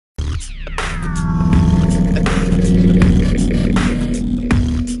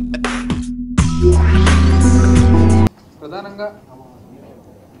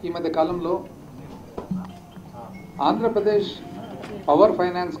ఈ మధ్య కాలంలో Andhra Pradesh power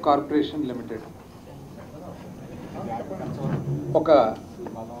finance corporation limited ఒక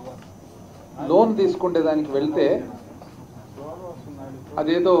లోన్ తీసుకునే దానికి వెళ్తే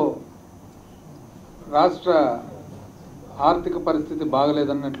అదేదో రాష్ట్ర ఆర్థిక పరిస్థితి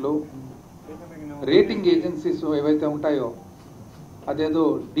బాగలేదన్నట్లు రేటింగ్ ఏజెన్సీస్ ఏవైతే ఉంటాయో అదేదో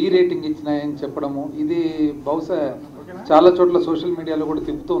డీ రేటింగ్ ఇచ్చినాయని చెప్పడము, ఇది బహుశా చాలా చోట్ల సోషల్ మీడియాలో కూడా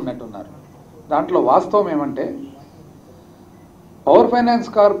తిప్పుతూ ఉన్నట్టున్నారు. దాంట్లో వాస్తవం ఏమంటే, పవర్ ఫైనాన్స్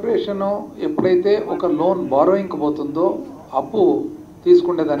కార్పొరేషను ఎప్పుడైతే ఒక లోన్ బారోయింగ్కి పోతుందో, అప్పు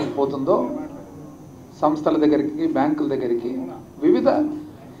తీసుకునే దానికి పోతుందో, సంస్థల దగ్గరికి బ్యాంకుల దగ్గరికి వివిధ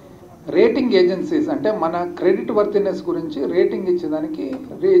రేటింగ్ ఏజెన్సీస్, అంటే మన క్రెడిట్ వర్తినెస్ గురించి రేటింగ్ ఇచ్చేదానికి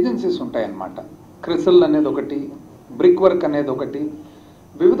ఏజెన్సీస్ ఉంటాయన్నమాట. క్రిసిల్ అనేది ఒకటి, బ్రిక్ వర్క్ అనేది ఒకటి,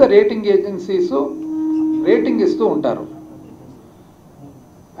 వివిధ రేటింగ్ ఏజెన్సీస్ రేటింగ్ ఇస్తూ ఉంటారు.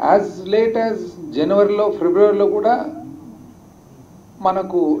 యాజ్ లేట్ యాజ్ జనవరిలో ఫిబ్రవరిలో కూడా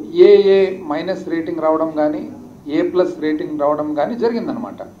మనకు ఏ మైనస్ రేటింగ్ రావడం కానీ A+ రేటింగ్ రావడం కానీ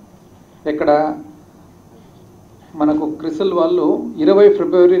జరిగిందనమాట. ఇక్కడ మనకు క్రిసిల్ వాళ్ళు 20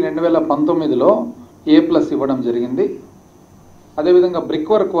 ఫిబ్రవరి 2019లో A+ ఇవ్వడం జరిగింది. అదేవిధంగా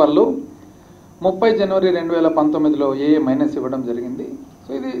బ్రిక్ వర్క్ వాళ్ళు 30 జనవరి 2019లో AA- ఇవ్వడం జరిగింది. సో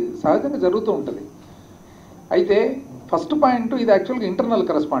ఇది సహజంగా జరుగుతూ ఉంటుంది. అయితే ఫస్ట్ పాయింట్, ఇది యాక్చువల్గా ఇంటర్నల్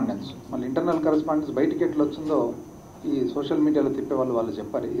కరెస్పాండెన్స్. మళ్ళీ ఇంటర్నల్ కరెస్పాండెన్స్ బయటికి ఎట్లా వచ్చిందో ఈ సోషల్ మీడియాలో తిప్పే వాళ్ళు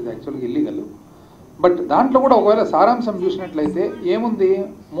చెప్పారు, ఇది యాక్చువల్గా ఇల్లీగల్. బట్ దాంట్లో కూడా ఒకవేళ సారాంశం చూసినట్లయితే ఏముంది,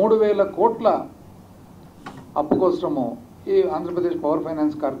 3000 కోట్ల అప్పు కోసము ఈ ఆంధ్రప్రదేశ్ పవర్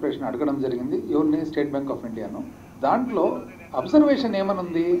ఫైనాన్స్ కార్పొరేషన్ అడగడం జరిగింది, ఎవరిని, స్టేట్ బ్యాంక్ ఆఫ్ ఇండియాను. దాంట్లో అబ్జర్వేషన్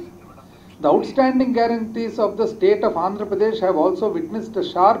ఏమనుంది, the outstanding guarantees of the state of Andhra Pradesh have also witnessed a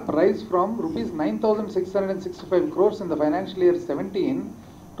sharp rise from rupees 9,665 crores in the financial year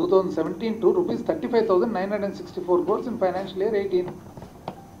 2017 to rupees 35,964 crores in financial year 18.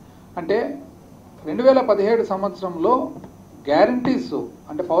 అంటే 2017 సంవత్సరంలో guarantees,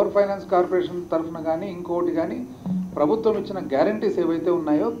 అంటే power finance corporation తరఫున కానీ ఇంకోటి కానీ ప్రభుత్వం ఇచ్చిన guarantees ఏవైతే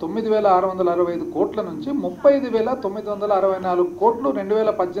ఉన్నాయో 9,665 కోట్ల నుంచి 35,964 కోట్లు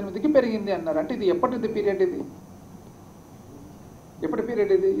 2018కి పెరిగింది అన్నారు. అంటే ఇది ఎప్పటిది పీరియడ్, ఎప్పటి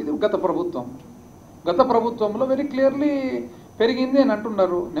పీరియడ్ ఇది? ఇది గత ప్రభుత్వంలో వెరీ క్లియర్లీ పెరిగింది అని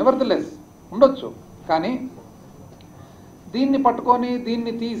అంటున్నారు. నెవర్దలెస్ ఉండొచ్చు, కానీ దీన్ని పట్టుకొని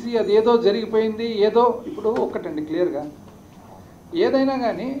దీన్ని తీసి అది ఏదో జరిగిపోయింది, ఏదో ఇప్పుడు ఒక్కటండి క్లియర్గా, ఏదైనా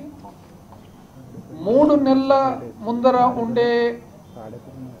కానీ 3 నెలల ముందర ఉండే,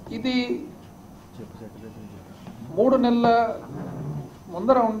 ఇది 3 నెలల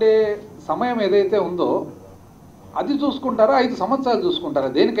ముందర ఉండే సమయం ఏదైతే ఉందో అది చూసుకుంటారా, 5 సంవత్సరాలు చూసుకుంటారా,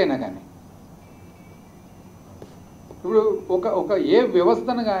 దేనికైనా కానీ? ఇప్పుడు ఒక ఏ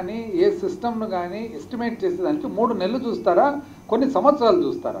వ్యవస్థను కానీ ఏ సిస్టమ్ను కానీ ఎస్టిమేట్ చేసేదానికి 3 నెలలు చూస్తారా, కొన్ని సంవత్సరాలు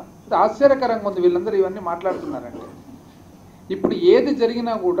చూస్తారా? ఇది ఆశ్చర్యకరంగా ఉంది వీళ్ళందరూ ఇవన్నీ మాట్లాడుతున్నారంటే. ఇప్పుడు ఏది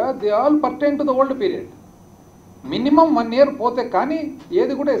జరిగినా కూడా they all pertain to the old period. Minimum 1 year పోతే కానీ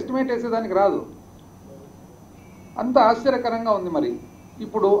ఏది కూడా ఎస్టిమేట్ వేసేదానికి రాదు. అంత ఆశ్చర్యకరంగా ఉంది. మరి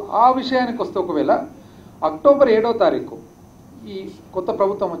ఇప్పుడు ఆ విషయానికి వస్తే, ఒకవేళ అక్టోబర్ 7వ తారీఖు ఈ కొత్త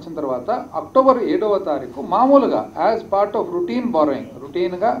ప్రభుత్వం వచ్చిన తర్వాత అక్టోబర్ 7వ తారీఖు మామూలుగా as part of routine borrowing,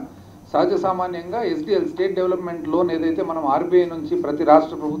 రొటీన్గా సహజ సామాన్యంగా SDL స్టేట్ డెవలప్మెంట్ లోన్ ఏదైతే మనం RBI నుంచి ప్రతి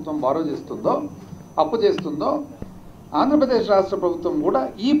రాష్ట్ర ప్రభుత్వం బారో చేస్తుందో, అప్పు చేస్తుందో, ఆంధ్రప్రదేశ్ రాష్ట్ర ప్రభుత్వం కూడా,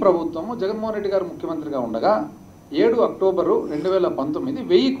 ఈ ప్రభుత్వము జగన్మోహన్ రెడ్డి గారు ముఖ్యమంత్రిగా ఉండగా 7 అక్టోబరు 2019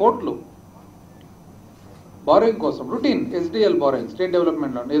 1000 కోట్లు బారోయింగ్ కోసం, routine SDL borrowing, state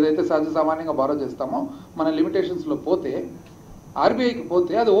development loan ఏదైతే సహజ సామాన్యంగా బారో చేస్తామో మన లిమిటేషన్స్లో పోతే, RBIకి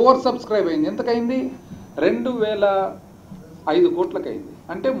పోతే అది ఓవర్ సబ్స్క్రైబ్ అయింది. ఎంతకైంది? 2005 కోట్లకి అయింది.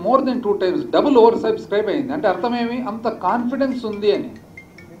 అంటే more than 2 times double over subscribe అయింది. అంటే అర్థమేమి? అంత కాన్ఫిడెన్స్ ఉంది అని,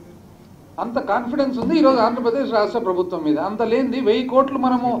 అంత కాన్ఫిడెన్స్ ఉంది ఈరోజు ఆంధ్రప్రదేశ్ రాష్ట్ర ప్రభుత్వం మీద. అంత లేనిది 1000 కోట్లు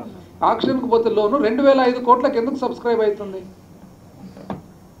మనము ఆక్షన్కి పోతే లోను 2005 కోట్లకు ఎందుకు సబ్స్క్రైబ్ అవుతుంది?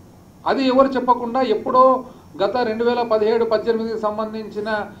 అది ఎవరు చెప్పకుండా ఎప్పుడో గత 2017-18కి సంబంధించిన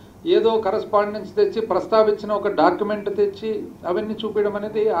ఏదో కరస్పాండెన్స్ తెచ్చి ప్రస్తావించిన ఒక డాక్యుమెంట్ తెచ్చి అవన్నీ చూపించడం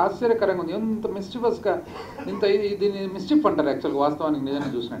అనేది ఆశ్చర్యకరంగా ఉంది. ఇంత మిస్చిఫస్గా, దీన్ని మిస్చిఫ్ అంటారు యాక్చువల్గా వాస్తవానికి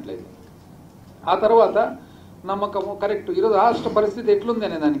నిజంగా చూసినట్లయితే. ఆ తర్వాత నమ్మకము కరెక్ట్. ఈరోజు రాష్ట్ర పరిస్థితి ఎట్లుంది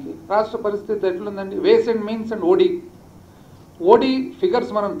అనే దానికి, రాష్ట్ర పరిస్థితి ఎట్లుందండి? Ways and means and OD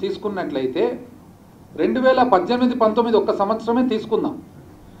figures మనం తీసుకున్నట్లయితే 2018-19 ఒక్క సంవత్సరమే తీసుకుందాం.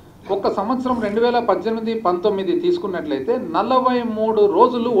 ఒక్క సంవత్సరం 2018-19 తీసుకున్నట్లయితే 43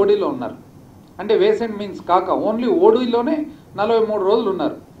 రోజులు ఓడిలో ఉన్నారు. అంటే వేస్ అండ్ మీన్స్ కాక ఓన్లీ ఓడిలోనే 43 రోజులు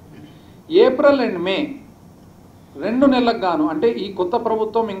ఉన్నారు. ఏప్రిల్ అండ్ మే 2 నెలలకు గాను, అంటే ఈ కొత్త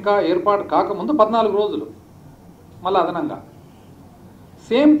ప్రభుత్వం ఇంకా ఏర్పాటు కాకముందు 14 రోజులు మళ్ళీ అదనంగా.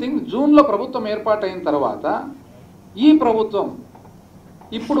 సేమ్ థింగ్ జూన్లో ప్రభుత్వం ఏర్పాటైన తర్వాత ఈ ప్రభుత్వం,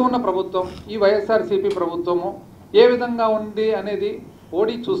 ఇప్పుడు ఉన్న ప్రభుత్వం, ఈ వైఎస్ఆర్సీపీ ప్రభుత్వము ఏ విధంగా ఉంది అనేది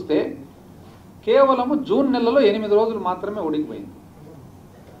ఓడి చూస్తే కేవలము జూన్ నెలలో 8 రోజులు మాత్రమే ఓడికిపోయింది.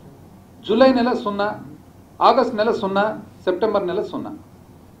 జూలై నెల 0, ఆగస్ట్ నెల 0, సెప్టెంబర్ నెల 0.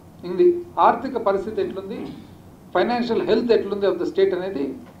 ఇది ఆర్థిక పరిస్థితి ఎట్లుంది, ఫైనాన్షియల్ హెల్త్ ఎట్లుంది ఆఫ్ ద స్టేట్ అనేది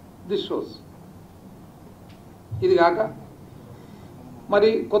దిస్ షోస్. ఇది కాక మరి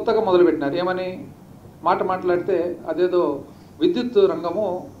కొత్తగా మొదలుపెట్టినారు ఏమని మాట్లాడితే అదేదో విద్యుత్ రంగము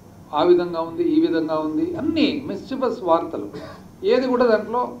ఆ విధంగా ఉంది, ఈ విధంగా ఉంది, అన్నీ మిస్చిబస్ వార్తలు, ఏది కూడా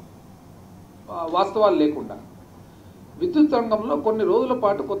దాంట్లో వాస్తవాలు లేకుండా. విద్యుత్ రంగంలో కొన్ని రోజుల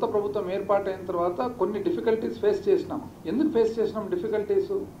పాటు కొత్త ప్రభుత్వం ఏర్పాటైన తర్వాత కొన్ని డిఫికల్టీస్ ఫేస్ చేసినాము. ఎందుకు ఫేస్ చేసినాము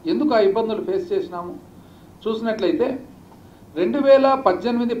డిఫికల్టీస్, ఎందుకు ఆ ఇబ్బందులు ఫేస్ చేసినాము చూసినట్లయితే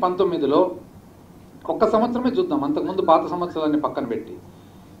 2018-19లో ఒక్క సంవత్సరమే చూద్దాం, అంతకుముందు పాత సంవత్సరాన్ని పక్కన పెట్టి.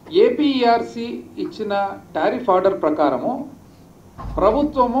 ఏపీఈఆర్సీ ఇచ్చిన టారిఫ్ ఆర్డర్ ప్రకారము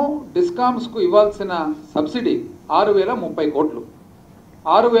ప్రభుత్వము డిస్కామ్స్కు ఇవ్వాల్సిన సబ్సిడీ 6030 కోట్లు.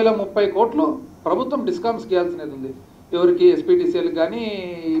 6030 కోట్లు ప్రభుత్వం డిస్కామ్స్కి ఇవ్వాల్సినది ఉంది. ఎవరికి? ఎస్పీటీసీఎల్ కానీ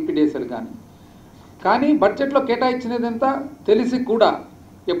ఈపీడీఎస్ఎల్ కానీ బడ్జెట్లో కేటాయించినది ఎంత తెలిసి కూడా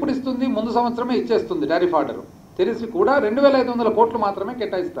ఎప్పుడు ఇస్తుంది? ముందు సంవత్సరమే ఇచ్చేస్తుంది టారిఫ్ ఆర్డర్. తెలిసి కూడా 2500 కోట్లు మాత్రమే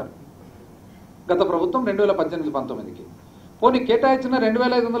కేటాయిస్తారు గత ప్రభుత్వం 2018-19కి. పోనీ కేటాయించిన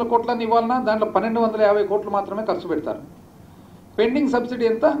 2500 కోట్లని ఇవ్వాలన్నా దాంట్లో 1250 కోట్లు మాత్రమే ఖర్చు పెడతారు. పెండింగ్ సబ్సిడీ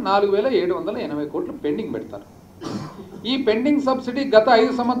ఎంత? 4780 కోట్లు పెండింగ్ పెడతారు. ఈ పెండింగ్ సబ్సిడీ గత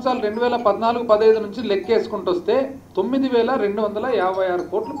 5 సంవత్సరాలు 2014-15 నుంచి లెక్కేసుకుంటూ వస్తే 9256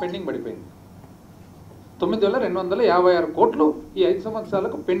 కోట్లు పెండింగ్ పడిపోయింది. 9256 కోట్లు ఈ 5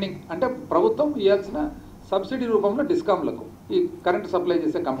 సంవత్సరాలకు పెండింగ్. అంటే ప్రభుత్వం ఇవ్వాల్సిన సబ్సిడీ రూపంలో డిస్కామ్లకు, ఈ కరెంటు సప్లై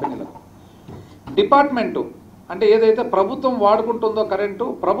చేసే కంపెనీలకు. డిపార్ట్మెంటు అంటే ఏదైతే ప్రభుత్వం వాడుకుంటుందో కరెంటు,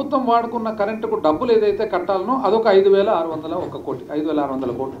 ప్రభుత్వం వాడుకున్న కరెంటుకు డబ్బులు ఏదైతే కట్టాలనో అదొక 5601 కోటి,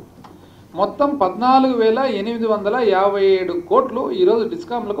 5600 కోట్లు. మొత్తం 14857 కోట్లు ఈరోజు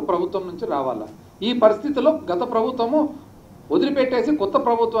డిస్కామ్లకు ప్రభుత్వం నుంచి రావాలా. ఈ పరిస్థితిలో గత ప్రభుత్వము వదిలిపెట్టేసి కొత్త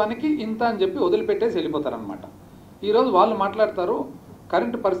ప్రభుత్వానికి ఇంత అని చెప్పి వదిలిపెట్టేసి వెళ్ళిపోతారనమాట. ఈరోజు వాళ్ళు మాట్లాడతారు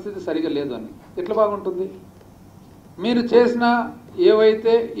కరెంటు పరిస్థితి సరిగా లేదు అని. ఎట్లా బాగుంటుంది? మీరు చేసిన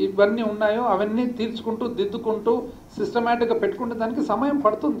ఏవైతే ఇవన్నీ ఉన్నాయో అవన్నీ తీర్చుకుంటూ దిద్దుకుంటూ సిస్టమేటిక్గా పెట్టుకుంటే దానికి సమయం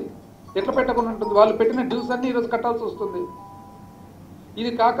పడుతుంది. ఎట్లా పెట్టకుండా ఉంటుంది? వాళ్ళు పెట్టిన డ్యూస్ అన్నీ ఈరోజు కట్టాల్సి వస్తుంది.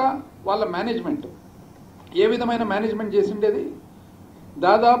 ఇది కాక వాళ్ళ మేనేజ్మెంట్ ఏ విధమైన మేనేజ్మెంట్ చేసిండేది?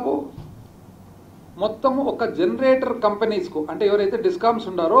 దాదాపు మొత్తము ఒక జనరేటర్ కంపెనీస్కు, అంటే ఎవరైతే డిస్కామ్స్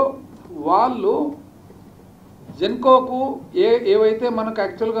ఉండారో వాళ్ళు జెన్కోకు ఏవైతే మనకు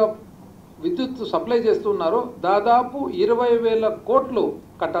యాక్చువల్గా విద్యుత్ సప్లై చేస్తున్నారో దాదాపు 20,000 కోట్లు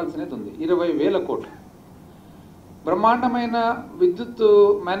కట్టాల్సినది ఉంది. 20,000 కోట్లు. బ్రహ్మాండమైన విద్యుత్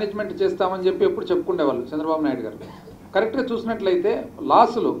మేనేజ్మెంట్ చేస్తామని చెప్పి ఎప్పుడు చెప్పుకునేవాళ్ళు చంద్రబాబు నాయుడు గారు. కరెక్ట్గా చూసినట్లయితే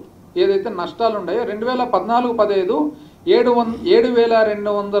లాసులు ఏదైతే నష్టాలు ఉన్నాయో 2014-15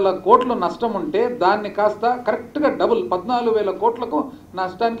 7,200 కోట్లు నష్టం ఉంటే దాన్ని కాస్త కరెక్ట్గా డబుల్ 14,000 కోట్లకు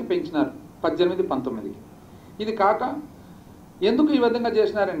నష్టానికి పెంచినారు 18-19కి. ఇది కాక ఎందుకు ఈ విధంగా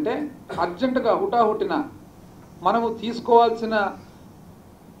చేసినారంటే అర్జెంటుగా హుటాహుటిన మనము తీసుకోవాల్సిన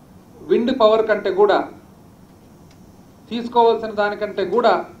విండ్ పవర్ కంటే కూడా తీసుకోవాల్సిన దానికంటే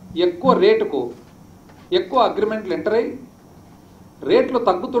కూడా ఎక్కువ రేటుకు ఎక్కువ అగ్రిమెంట్లు ఎంటర్ అయ్యి రేట్లు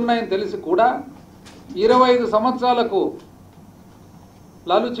తగ్గుతున్నాయని తెలిసి కూడా 25 సంవత్సరాలకు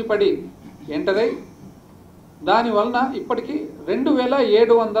లాలూచిపడి ఎంటర్ అయ్యి దానివలన ఇప్పటికీ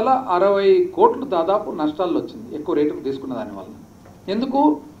 2,760 కోట్లు దాదాపు నష్టాల్లో వచ్చింది ఎక్కువ రేటుకు తీసుకున్న దానివల్ల. ఎందుకు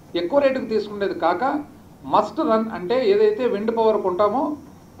ఎక్కువ రేటుకు తీసుకునేది కాక మస్ట్ రన్ అంటే ఏదైతే విండ్ పవర్ కొంటామో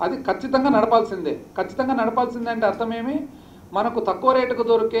అది ఖచ్చితంగా నడపాల్సిందే. ఖచ్చితంగా నడపాల్సిందే అంటే అర్థమేమి? మనకు తక్కువ రేటుకు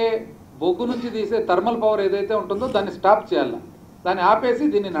దొరికే బొగ్గు నుంచి తీసే థర్మల్ పవర్ ఏదైతే ఉంటుందో దాన్ని స్టాప్ చేయాల, దాన్ని ఆపేసి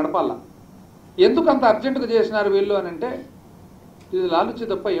దీన్ని నడపాల. ఎందుకు అంత అర్జెంటుగా చేసినారు వీళ్ళు అని అంటే ఇది లాలుచి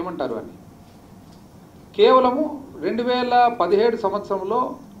తప్ప ఏమంటారు అని. కేవలము 2017 సంవత్సరంలో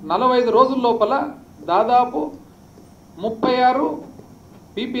 45 రోజుల లోపల దాదాపు 36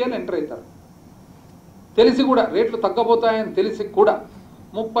 పీపీఎల్ ఎంటర్ అవుతారు. తెలిసి కూడా రేట్లు తగ్గబోతాయని తెలిసి కూడా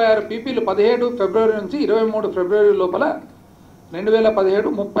 36 పీపీలు 17 ఫిబ్రవరి నుంచి 23 ఫిబ్రవరి లోపల 2017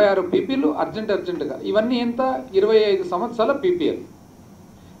 36 పీపీలు అర్జెంటుగా. ఇవన్నీ ఎంత? 25 సంవత్సరాల పీపీఎల్.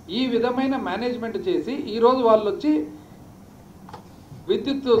 ఈ విధమైన మేనేజ్మెంట్ చేసి ఈరోజు వాళ్ళు వచ్చి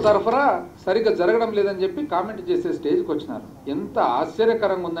విద్యుత్ సరఫరా సరిగ్గా జరగడం లేదని చెప్పి కామెంట్ చేసే స్టేజ్కి వచ్చినారు. ఎంత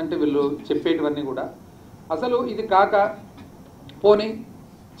ఆశ్చర్యకరంగా ఉందంటే వీళ్ళు చెప్పేటివన్నీ కూడా. అసలు ఇది కాక పోనీ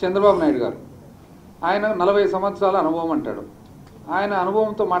చంద్రబాబు నాయుడు గారు ఆయన 40 సంవత్సరాల అనుభవం అంటాడు. ఆయన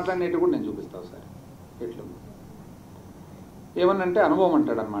అనుభవంతో మాట్లాడినట్టు కూడా నేను చూపిస్తాను సార్. ఎట్లు ఏమన్నంటే అనుభవం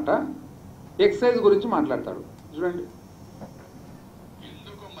అంటాడు అనమాట. ఎక్సైజ్ గురించి మాట్లాడతాడు. చూడండి.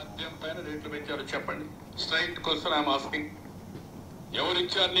 ఎందుకు మద్యం పైన రేట్లు పెంచారో చెప్పండి. Straight question I'm asking.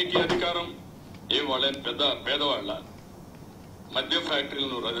 ఎవరిచ్చారు నీకు అధికారం? ఏం వాళ్ళని పెద్ద పేదవాళ్ళ? మద్యం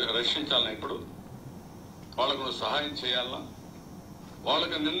ఫ్యాక్టరీలను రక్షించాలన్నా ఇప్పుడు వాళ్ళకు నువ్వు సహాయం చేయాలన్నా?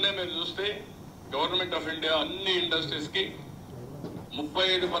 వాళ్ళకి నిన్నే మీరు చూస్తే గవర్నమెంట్ ఆఫ్ ఇండియా అన్ని ఇండస్ట్రీస్కి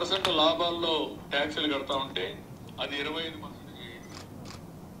 35% లాభాల్లో ట్యాక్సులు కడతా ఉంటే అది 25%.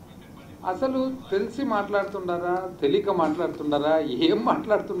 అసలు తెలిసి మాట్లాడుతున్నారా, తెలియక మాట్లాడుతున్నారా, ఏం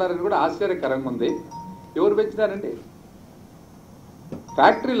మాట్లాడుతున్నారని కూడా ఆశ్చర్యకరంగా ఉంది. ఎవరు పెంచినారండి?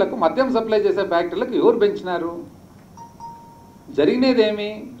 ఫ్యాక్టరీలకు, మద్యం సప్లై చేసే ఫ్యాక్టరీలకు ఎవరు పెంచినారు? జరిగినదేమి?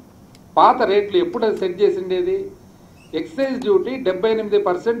 పాత రేట్లు ఎప్పుడు సెట్ చేసిండేది? ఎక్సైజ్ డ్యూటీ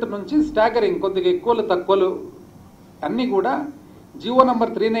 78% నుంచి స్టాగరింగ్, కొద్దిగా ఎక్కువలు తక్కువలు అన్నీ కూడా జీవో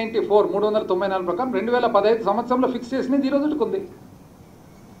నంబర్ 394 394 ప్రకారం 2015 సంవత్సరంలో ఫిక్స్ చేసినది ఈ రోజుకి ఉంది.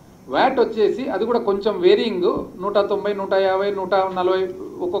 వ్యాట్ వచ్చేసి అది కూడా కొంచెం వేరియింగ్ 190, 150, 140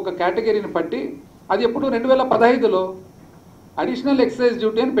 ఒక్కొక్క కేటగిరీని బట్టి అది ఎప్పుడు 2015లో అడిషనల్ ఎక్సైజ్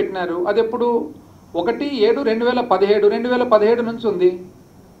డ్యూటీ అని పెట్టినారు. అది ఎప్పుడు 1/7/2017 2017 నుంచి ఉంది.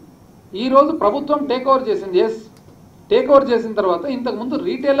 ఈరోజు ప్రభుత్వం టేక్ ఓవర్ చేసింది. ఎస్, టేక్ ఓవర్ చేసిన తర్వాత ఇంతకుముందు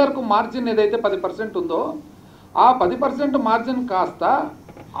రీటైలర్కు మార్జిన్ ఏదైతే 10% ఉందో ఆ 10% మార్జిన్ కాస్త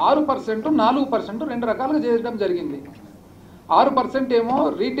 6%, 4% రెండు రకాలుగా చేయడం జరిగింది. 6% ఏమో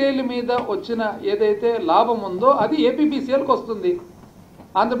రీటైల్ మీద వచ్చిన ఏదైతే లాభం ఉందో అది ఏపీబీసీఎల్కి వస్తుంది,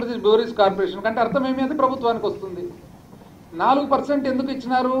 ఆంధ్రప్రదేశ్ బ్యూరీస్ కార్పొరేషన్ కంటే అర్థం ఏమి అది ప్రభుత్వానికి వస్తుంది. 4% ఎందుకు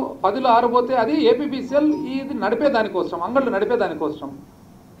ఇచ్చినారు? 10లో 6 పోతే అది ఏపీబీసీఎల్ ఇది నడిపేదానికోసం, అంగళ్ళు నడిపేదానికోసం.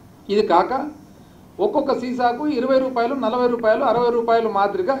 ఇది కాక ఒక్కొక్క సీసాకు 20 రూపాయలు, 40 రూపాయలు, 60 రూపాయలు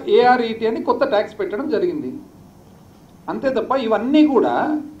మాదిరిగా ఏఆర్ఈటీ అని కొత్త ట్యాక్స్ పెట్టడం జరిగింది. అంతే తప్ప ఇవన్నీ కూడా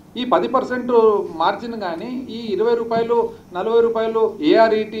ఈ 10% మార్జిన్ కానీ, ఈ 20 రూపాయలు, 40 రూపాయలు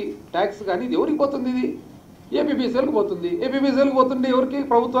ఏఆర్ఈటీ ట్యాక్స్ కానీ ఇది ఎవరికి పోతుంది? ఇది ఏపీబీసీఎల్కి పోతుంది. ఏపీబీసీఎల్కి పోతుంది ఎవరికి?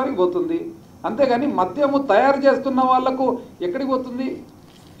 ప్రభుత్వానికి పోతుంది. అంతేగాని మద్యము తయారు చేస్తున్న వాళ్లకు ఎక్కడికి పోతుంది?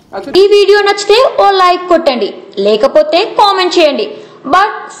 ఈ వీడియో నచ్చితే ఓ లైక్ కొట్టండి, లేకపోతే కామెంట్ చేయండి.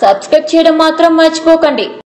 బట్ సబ్స్క్రైబ్ చేయడం మాత్రం మర్చిపోకండి.